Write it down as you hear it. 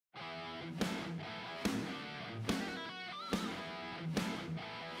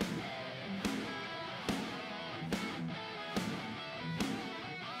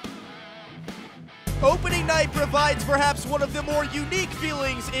Opening night provides perhaps one of the more unique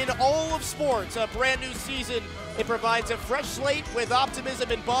feelings in all of sports. A brand new season. It provides a fresh slate with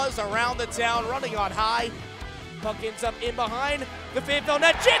optimism and buzz around the town, running on high. Puck ends up in behind the Fayetteville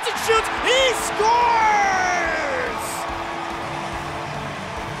net. Jansen shoots. He scores!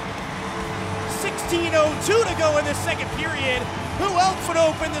 16:02 to go in the second period. Who else would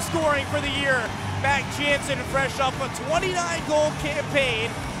open the scoring for the year? Matt Jansen, fresh off a 29-goal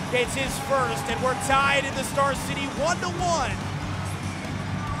campaign, gets his first, and we're tied in the Star City 1-1.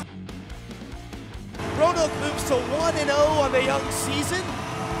 Roanoke moves to 1-0 on the young season.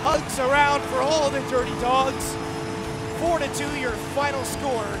 Hugs around for all the Dirty Dogs. 4-2 your final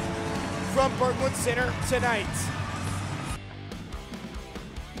score from Bergwood Center tonight.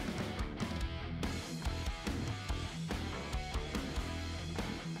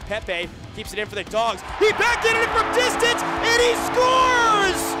 Pepe keeps it in for the Dogs. He backhanded it from distance, and he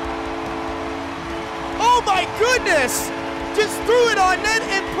scores! Oh my goodness! Just threw it on net,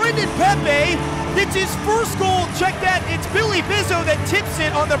 and Brendan Pepe gets his first goal. Check that, it's Billy Bizzo that tips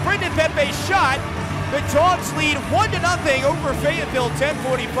it on the Brendan Pepe shot. The Dogs lead 1-0 over Fayetteville,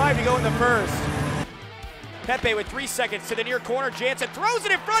 10:45 to go in the first. Pepe with 3 seconds to the near corner. Jansen throws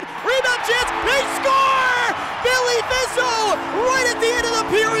it in front. Rebound chance. They score! Billy Bizzo right at the end of the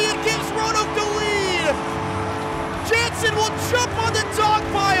period gives Roanoke the lead. Jansen will jump on the dog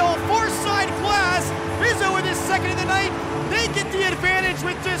pile. Far side glass. Bizzo with his second of the night. They get the advantage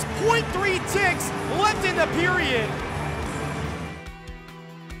with just 0.3 ticks left in the period.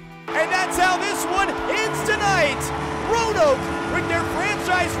 And that's how this one ends tonight. Roanoke, with their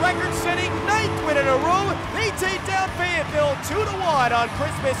franchise record-setting 9th win in a row, they take down Fayetteville 2-1 on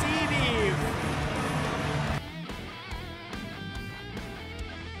Christmas Eve.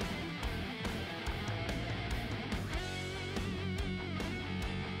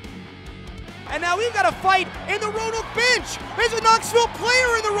 And now we've got a fight in the Roanoke bench. There's a Knoxville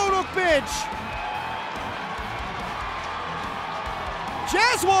player in the Roanoke bench.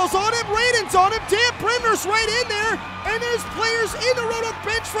 Jaswal's on him, Radin's on him, Dan Bremner's right in there, and there's players in the Roanoke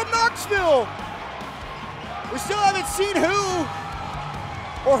bench from Knoxville. We still haven't seen who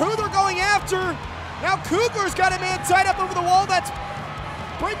they're going after. Now Kugler's got a man tied up over the wall. That's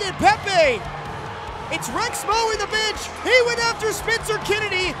Brendan Pepe. It's Rex Moe in the bench. He went after Spencer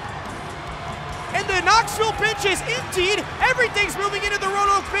Kennedy. And the Knoxville bench is emptied. Everything's moving into the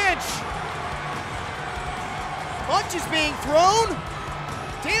Roanoke bench. Punch is being thrown.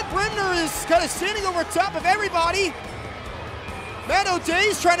 Dan Bremner is kind of standing over top of everybody. Matt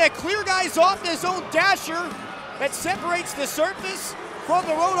O'Day's trying to clear guys off his own dasher that separates the surface from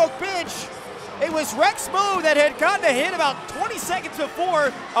the Roanoke bench. It was Rex Moe that had gotten a hit about 20 seconds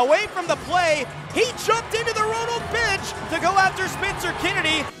before away from the play. He jumped into the Roanoke bench to go after Spencer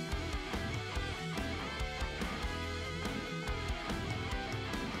Kennedy.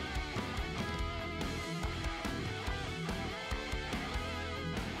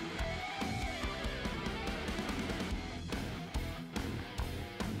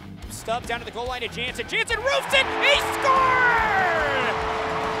 Stubbs down to the goal line to Jansen. Jansen roofs it! He scored!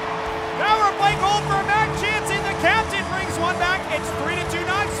 Power play goal for Matt Jansen. The captain brings one back. It's 3-2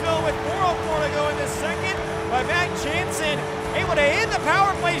 Knoxville with 4:04 to go in the second. But Matt Jansen able to end the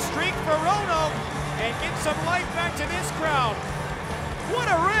power play streak for Roanoke and give some life back to this crowd. What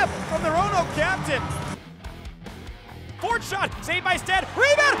a rip from the Roanoke captain. Fourth shot, saved by Stead.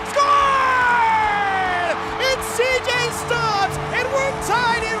 Rebound, scored! It's CJ Stubbs, and we're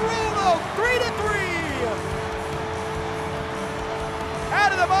tied in Roanoke, 3-3.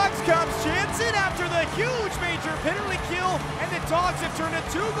 Out of the box comes Jansen after the huge major penalty kill, and the Dogs have turned a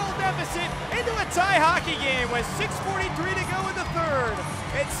 2-goal deficit into a tie hockey game with 6:43 to go in the third.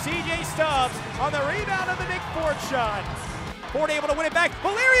 It's CJ Stubbs on the rebound of the Nick Ford shot. Ford able to win it back.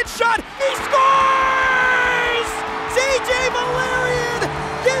 Valerian shot, he scores! CJ Valerian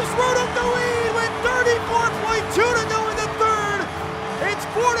gives Roanoke the lead with 34.2 to go in the third. It's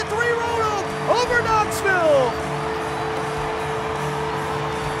 4-3 Roanoke over Knoxville.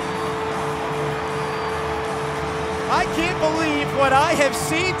 I can't believe what I have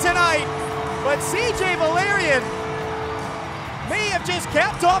seen tonight, but CJ Valerian may have just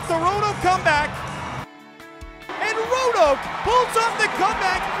capped off the Roanoke comeback. And Roanoke pulls off the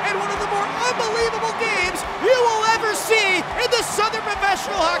comeback in one of the more unbelievable games you will ever see in the Southern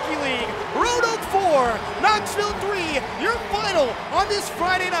Professional Hockey League. Roanoke 4, Knoxville 3, your final on this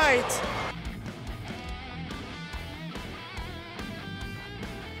Friday night.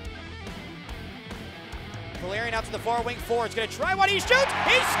 Valerian out to the far wing forward. He's going to try one. He shoots.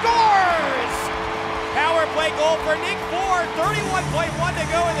 He scores! Power play goal for Nick Ford. 31.1 to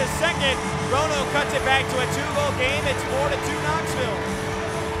go in the second. Roanoke cuts it back to a 2-goal game. It's 4-2 Knoxville.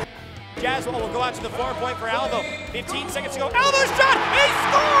 Jaswell will go out to the far point for Alvo. 15 seconds to go. Alvo's shot! He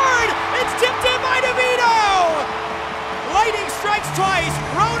scored! It's tipped in by DeVito! Lightning strikes twice.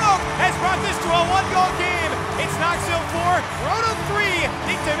 Roanoke has brought this to a 1-goal game. It's Knoxville 4, Roanoke 3.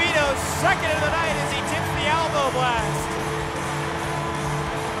 Nick DeVito second of the night as he tips the Alvo blast.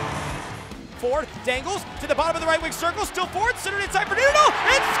 Ford dangles to the bottom of the right wing circle. Still Ford, centered inside for Nuno.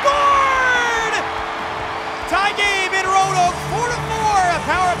 It's scored! Tie game in Roanoke, 4-4. A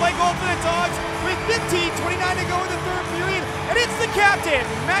power play goal for the Dogs with 15:29 to go in the third period. And it's the captain,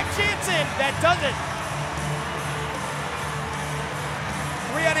 Matt Jansen, that does it.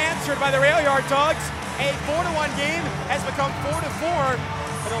 3 unanswered by the Rail Yard Dawgs. A 4-1 game has become 4-4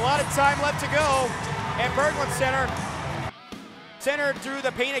 with a lot of time left to go. And Berglund centered through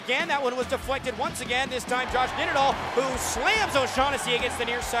the paint again. That one was deflected once again. This time Josh Ninadal, who slams O'Shaughnessy against the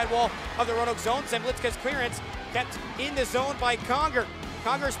near side wall of the Roanoke zone. Zemlitska's clearance kept in the zone by Conger.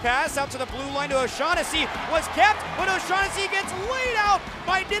 Conger's pass out to the blue line to O'Shaughnessy was kept, but O'Shaughnessy gets laid out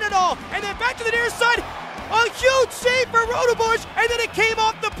by Ninadal. And then back to the near side. A huge save for Rodebush, and then it came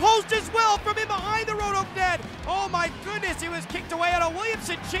off the post as well from in behind the Roanoke net. Oh my goodness, it was kicked away on a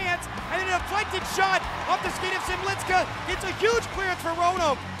Williamson chance, and then a deflected shot off the skate of Zemlitska. It's a huge clearance for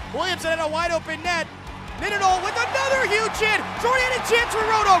Roanoke. Williamson had a wide open net. Ninadal with another huge hit. Short-handed chance for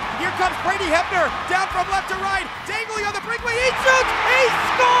Roanoke. Here comes Brady Hebner, down from left to right, dangling on the breakaway. He shoots, he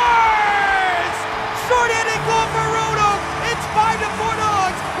scores! Short-handed goal for Roanoke. It's 5-4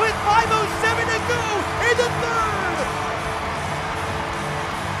 Dogs with 5:07 to go in the third.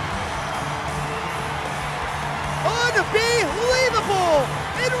 Unbelievable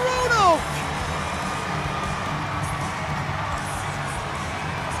in Roanoke.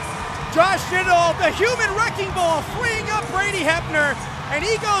 Josh Ninadal, the human wrecking ball, freeing up Brady Hebner, and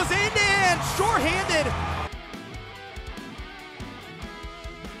he goes end-to-end, short-handed.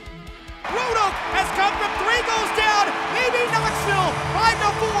 Roanoke has come from 3 goals down, maybe Knoxville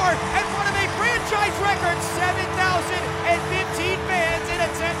 5-4, and one of a franchise record 7,015 fans in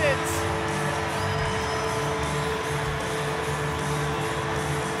attendance.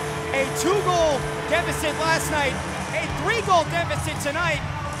 A 2-goal deficit last night, a 3-goal deficit tonight.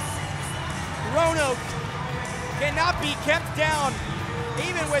 Roanoke cannot be kept down,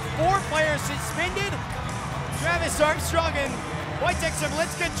 even with 4 players suspended. Travis Armstrong and Wojtek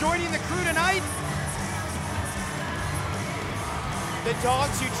Zemlitska joining the crew tonight. The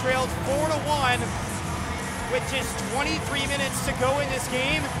Dogs, who trailed 4-1 with just 23 minutes to go in this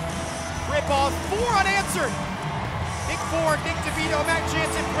game, rip off 4 unanswered. Nick Ford, Nick DeVito, Matt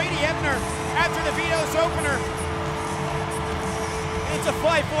Jansen, Brady Hebner after the Vito's opener. It's a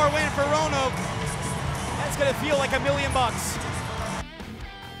 5-4 win for Roanoke. That's gonna feel like $1 million.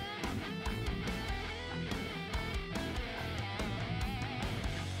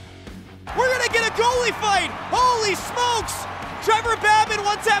 We're gonna get a goalie fight. Holy smokes! Trevor Babin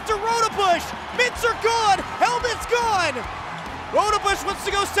wants after Rodebush. Mitts are gone, helmet's gone. Rodebush wants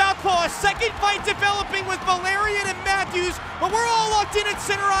to go southpaw. A second fight developing with Valerian and Matthews, but we're all locked in at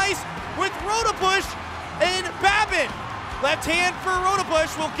center ice with Rodebush and Babin. Left hand for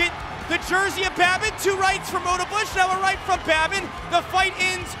Rodebush will get the jersey of Babin. 2 rights from Rodebush, now a right from Babin. The fight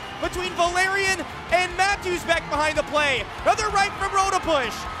ends between Valerian and Matthews back behind the play. Another right from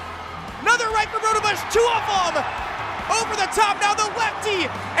Rodebush. Another right from Rodebush, 2 of them. Over the top, now the lefty,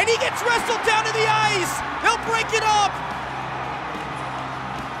 and he gets wrestled down to the ice. They'll break it up.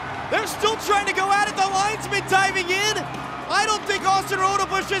 They're still trying to go at it, the linesman diving in. I don't think Austin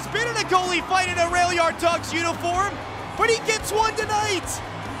Rodebush has been in a goalie fight in a Rail Yard Dawgs uniform, but he gets one tonight.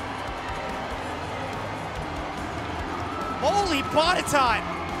 Holy Bonaton.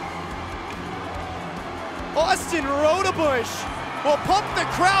 Austin Rodebush will pump the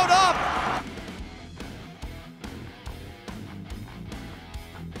crowd up.